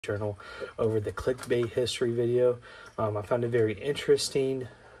journal over the clickbait history video. I found it very interesting.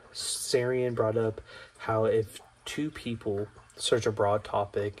 Sarian brought up how if two people search a broad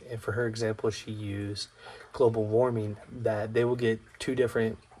topic, and for her example, she used global warming, that they will get two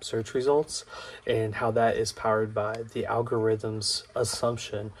different search results, and how that is powered by the algorithm's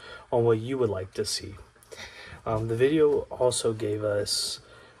assumption on what you would like to see. The video also gave us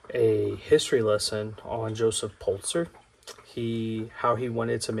a history lesson on Joseph Pulitzer. How he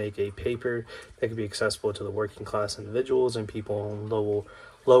wanted to make a paper that could be accessible to the working class individuals and people in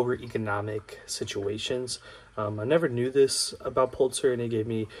lower economic situations. I never knew this about Pulitzer, and it gave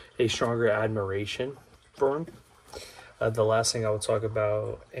me a stronger admiration for him. The last thing I would talk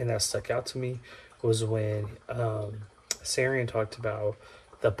about, and that stuck out to me, was when Sarian talked about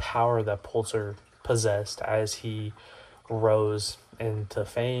the power that Pulitzer possessed as he rose into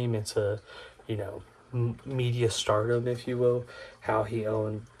fame, into, media stardom, if you will. How he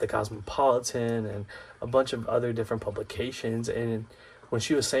owned the Cosmopolitan and a bunch of other different publications, and when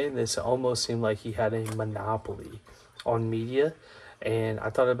she was saying this, it almost seemed like he had a monopoly on media. And I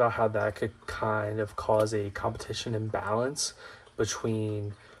thought about how that could kind of cause a competition imbalance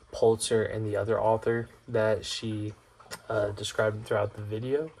between Pulitzer and the other author that she described throughout the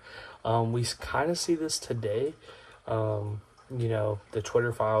video. We kind of see this today. The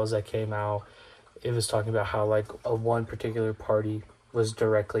Twitter files that came out, it was talking about how one particular party was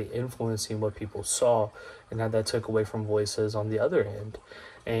directly influencing what people saw, and how that took away from voices on the other end.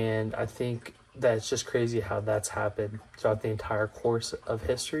 And I think that's just crazy how that's happened throughout the entire course of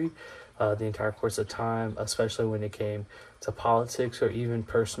history, the entire course of time, especially when it came to politics or even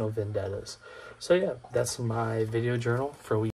personal vendettas. So yeah, that's my video journal for week.